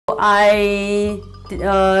I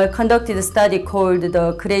conducted a study called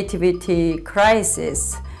the creativity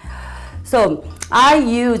crisis. So I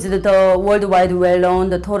used the worldwide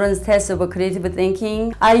well-known the Torrance test of creative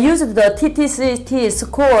thinking. I used the TTCT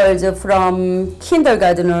scores from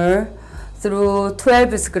kindergartner through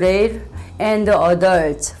 12th grade and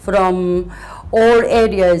adults from all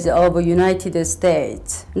areas of United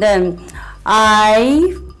States. Then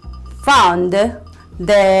I found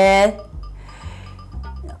that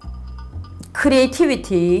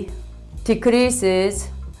creativity decreases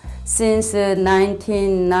since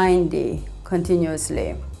 1990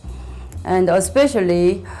 continuously, and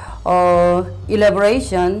especially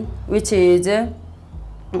elaboration, which is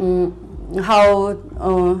how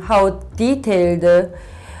detailed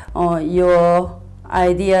your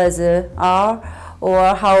ideas are,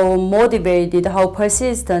 or how motivated, how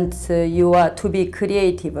persistent you are to be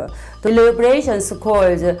creative. The elaboration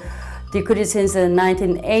scores decreased since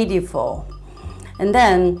 1984. And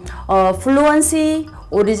then fluency,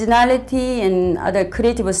 originality, and other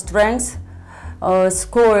creative strengths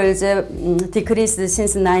scores decreased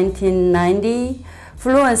since 1990.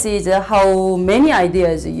 Fluency is how many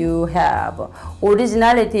ideas you have.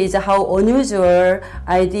 Originality is how unusual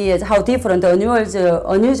ideas, how different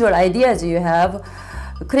unusual ideas you have.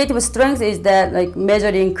 Creative strength is that like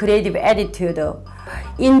measuring creative attitude.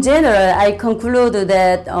 In general, I conclude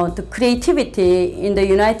that the creativity in the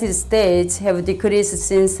United States have decreased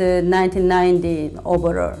since 1990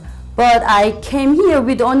 overall. But I came here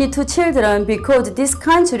with only 2 children because this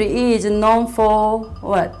country is known for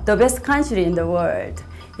what? The best country in the world,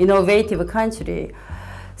 innovative country.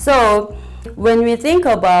 So when we think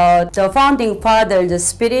about the founding fathers'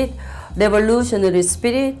 spirit, revolutionary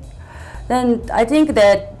spirit, then I think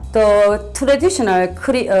that the traditional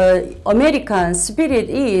American spirit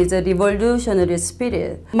is a revolutionary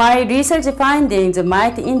spirit. My research findings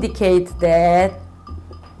might indicate that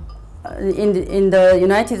in the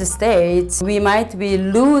United States, we might be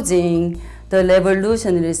losing the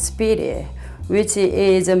revolutionary spirit, which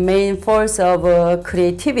is a main force of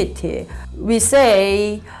creativity. We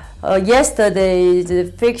say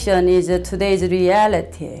yesterday's fiction is today's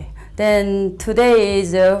reality. Then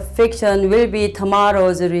today's fiction will be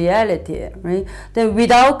tomorrow's reality, right? Then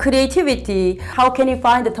without creativity, how can you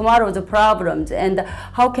find tomorrow's problems, and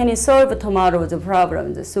how can you solve tomorrow's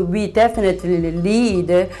problems? So we definitely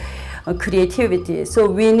need creativity. So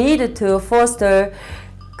we need to foster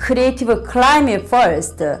creative climate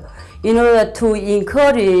first in order to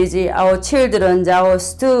encourage our children, our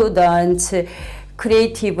students,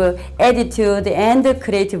 creative attitude and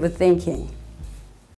creative thinking.